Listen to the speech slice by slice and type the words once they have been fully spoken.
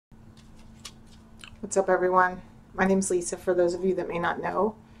What's up, everyone? My name's Lisa, for those of you that may not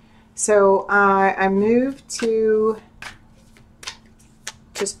know. So I moved to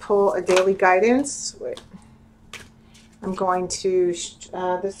just pull a daily guidance. Wait. I'm going to,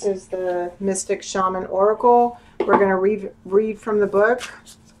 this is the Mystic Shaman Oracle. We're going to read from the book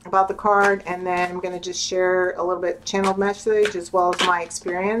about the card, and then I'm going to just share a little bit channeled message as well as my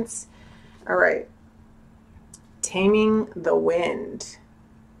experience. All right. Taming the Wind.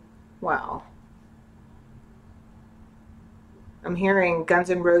 Wow. I'm hearing Guns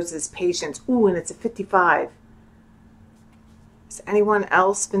N' Roses Patience. Ooh, and it's a 55. Has anyone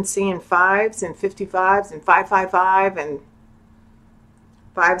else been seeing 5s and 55s and 555? And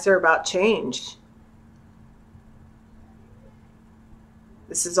 5s are about change.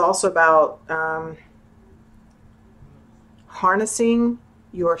 This is also about harnessing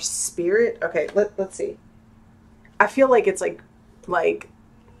your spirit. Okay, let's see. I feel like it's like,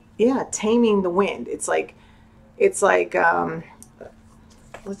 yeah, taming the wind. It's like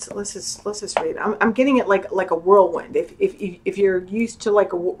let's just read. I'm getting it like a whirlwind. If you're used to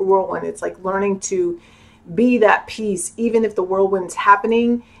like a whirlwind, it's like learning to be that peace even if the whirlwind's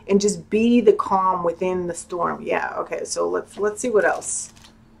happening, and just be the calm within the storm. Yeah, okay. So let's see what else.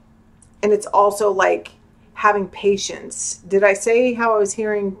 And it's also like having patience. Did I say how I was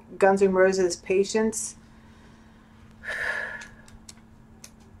hearing Guns N' Roses Patience?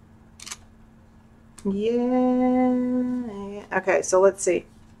 Yeah. Okay, so let's see.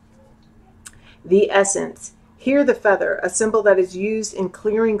 The essence. Here the feather, a symbol that is used in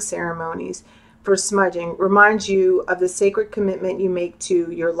clearing ceremonies for smudging, reminds you of the sacred commitment you make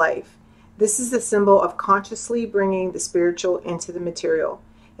to your life. This is the symbol of consciously bringing the spiritual into the material,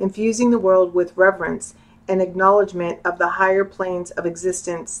 infusing the world with reverence and acknowledgement of the higher planes of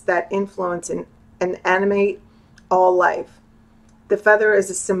existence that influence and animate all life. The feather is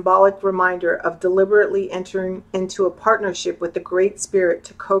a symbolic reminder of deliberately entering into a partnership with the Great Spirit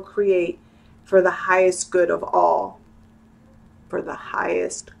to co-create for the highest good of all. For the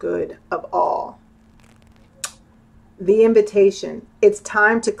highest good of all. The invitation. It's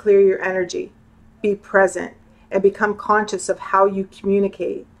time to clear your energy, be present, and become conscious of how you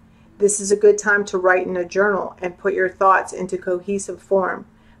communicate. This is a good time to write in a journal and put your thoughts into cohesive form.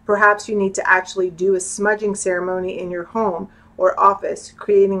 Perhaps you need to actually do a smudging ceremony in your home or office,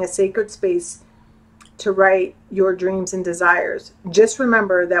 creating a sacred space to write your dreams and desires. Just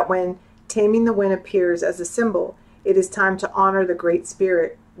remember that when Taming the Wind appears as a symbol, it is time to honor the Great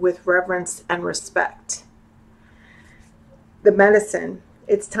Spirit with reverence and respect. The medicine.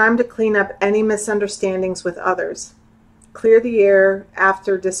 It's time to clean up any misunderstandings with others. Clear the air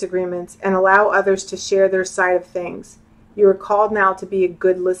after disagreements and allow others to share their side of things. You are called now to be a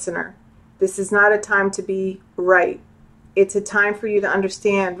good listener. This is not a time to be right. It's a time for you to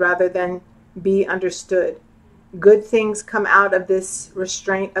understand rather than be understood. Good things come out of this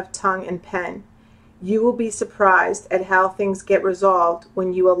restraint of tongue and pen. You will be surprised at how things get resolved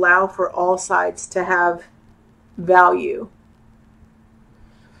when you allow for all sides to have value.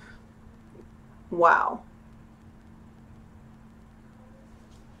 Wow.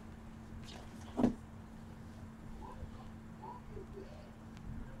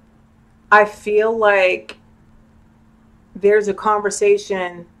 I feel like there's a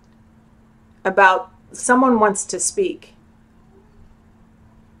conversation about someone wants to speak.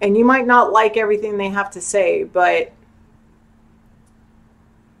 And you might not like everything they have to say, but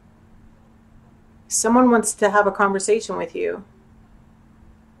someone wants to have a conversation with you.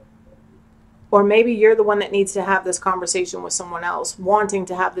 Or maybe you're the one that needs to have this conversation with someone else, wanting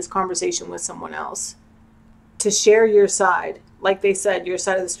to have this conversation with someone else, to share your side. Like they said, your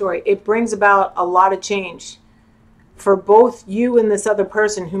side of the story. It brings about a lot of change for both you and this other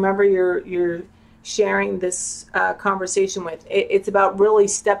person, whomever you're sharing this conversation with. It's about really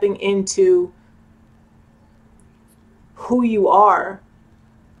stepping into who you are,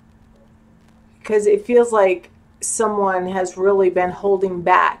 because it feels like someone has really been holding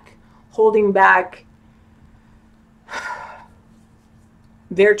back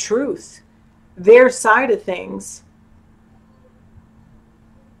their truth, their side of things.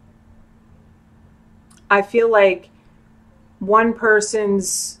 I feel like one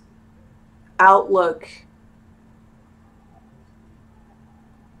person's outlook,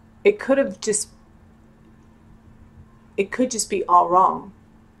 it could just be all wrong.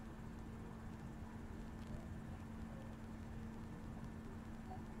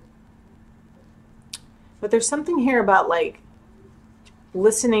 But there's something here about like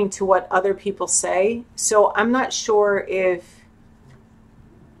listening to what other people say. So I'm not sure if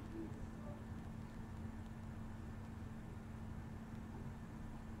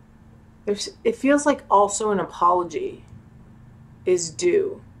it feels like also an apology is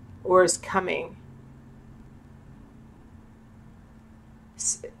due or is coming.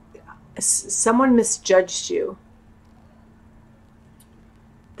 Someone misjudged you.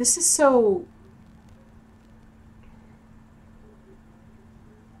 This is so...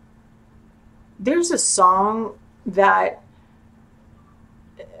 There's a song that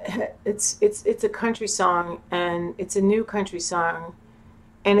it's a country song, and it's a new country song,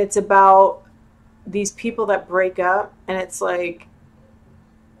 and it's about these people that break up, and it's like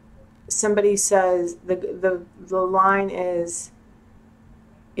somebody says the line is,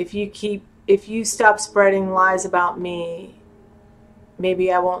 if you stop spreading lies about me,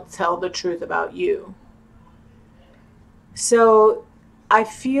 maybe I won't tell the truth about you. So I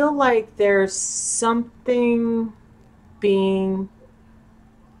feel like there's something being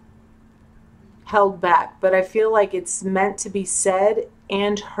held back, but I feel like it's meant to be said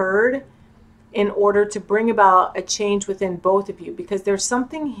and heard in order to bring about a change within both of you, because there's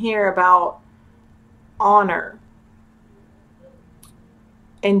something here about honor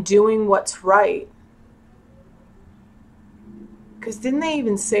and doing what's right. Because didn't they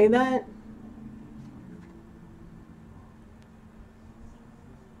even say that?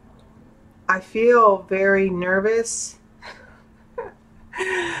 I feel very nervous.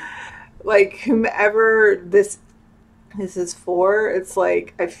 Like whomever this is for, it's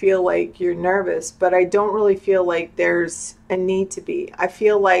like I feel like you're nervous, but I don't really feel like there's a need to be. I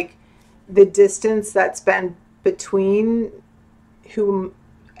feel like the distance that's been between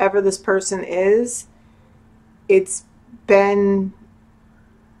whomever this person is, it's been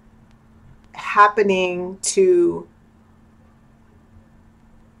happening to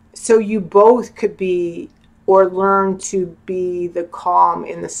so you both could be or learn to be the calm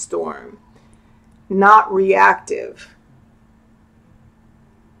in the storm, not reactive.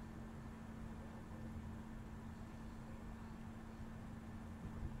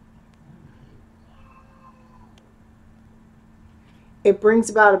 It brings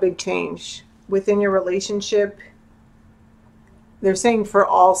about a big change within your relationship. They're saying for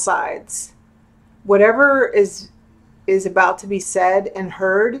all sides. Whatever is about to be said and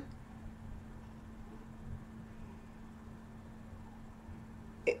heard,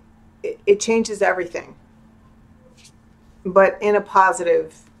 it changes everything, but in a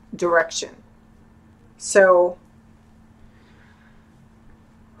positive direction. So,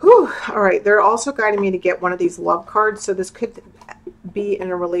 whew, all right, they're also guiding me to get one of these love cards. So this could be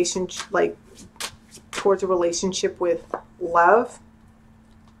in a relationship, like towards a relationship with love,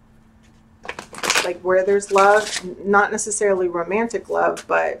 like where there's love, not necessarily romantic love,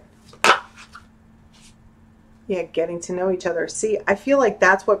 but yeah, getting to know each other. See, I feel like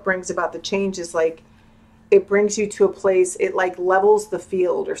that's what brings about the change, is like it brings you to a place, it like levels the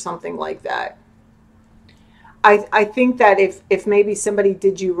field or something like that. I think that if maybe somebody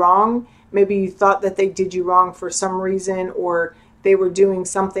did you wrong, maybe you thought that they did you wrong for some reason, or they were doing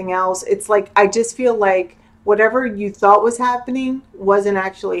something else. It's like, I just feel like whatever you thought was happening wasn't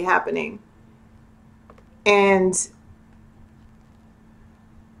actually happening. And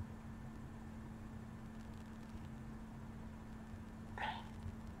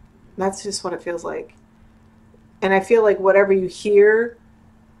that's just what it feels like. And I feel like whatever you hear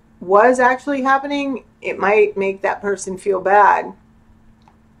was actually happening, it might make that person feel bad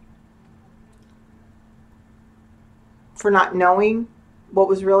for not knowing what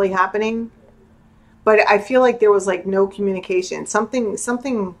was really happening. But I feel like there was like no communication. Something,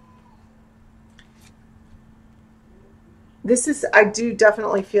 this is, I do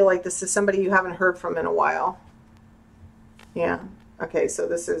definitely feel like this is somebody you haven't heard from in a while. Yeah. Okay, so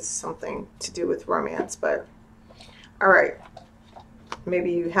this is something to do with romance, but all right.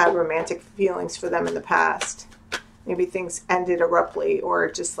 Maybe you had romantic feelings for them in the past. Maybe things ended abruptly, or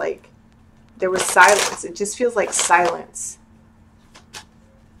just like there was silence. It just feels like silence.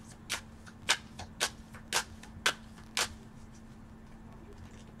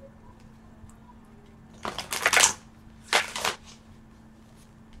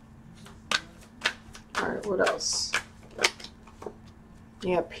 All right, what else?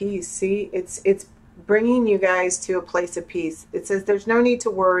 Yeah, peace. See, it's bringing you guys to a place of peace. It says there's no need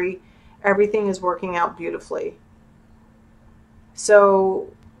to worry. Everything is working out beautifully.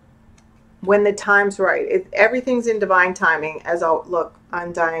 So when the time's right, everything's in divine timing. As I'll look,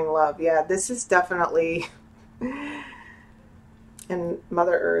 undying love. Yeah, this is definitely in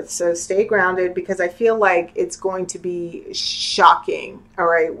Mother Earth. So stay grounded, because I feel like it's going to be shocking. All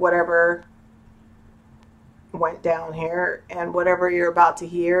right, whatever went down here, and whatever you're about to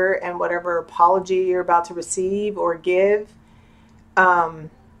hear, and whatever apology you're about to receive or give,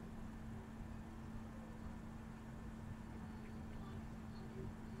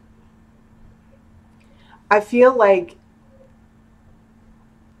 I feel like,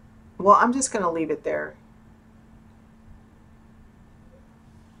 well, I'm just going to leave it there.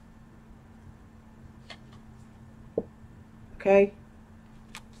 Okay?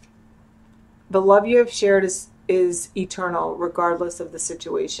 The love you have shared is eternal, regardless of the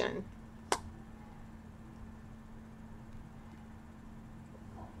situation.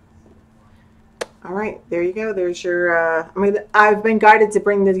 All right, there you go. There's your, I've been guided to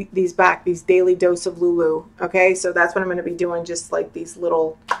bring these back, these daily dose of Lulu. Okay, so that's what I'm going to be doing, just like these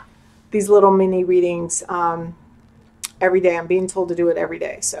little mini readings every day. I'm being told to do it every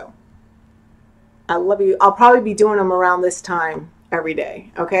day. So I love you. I'll probably be doing them around this time every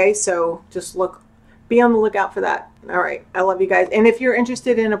day. Okay, so just be on the lookout for that. All right, I love you guys. And if you're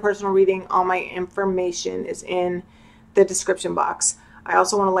interested in a personal reading, all my information is in the description box. I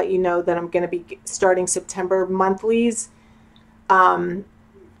also want to let you know that I'm going to be starting September monthlies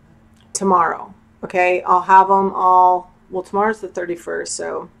tomorrow. Okay, I'll have them all, well, tomorrow's the 31st,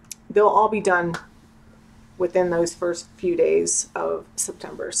 so they'll all be done within those first few days of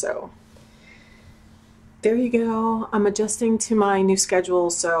September. So there you go. I'm adjusting to my new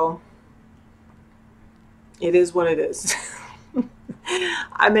schedule, so it is what it is.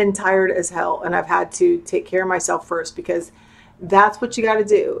 I've been tired as hell, and I've had to take care of myself first, because that's what you got to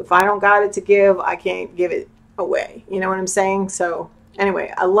do. If I don't got it to give, I can't give it away. You know what I'm saying? So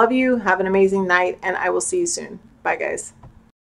anyway, I love you. Have an amazing night, and I will see you soon. Bye, guys.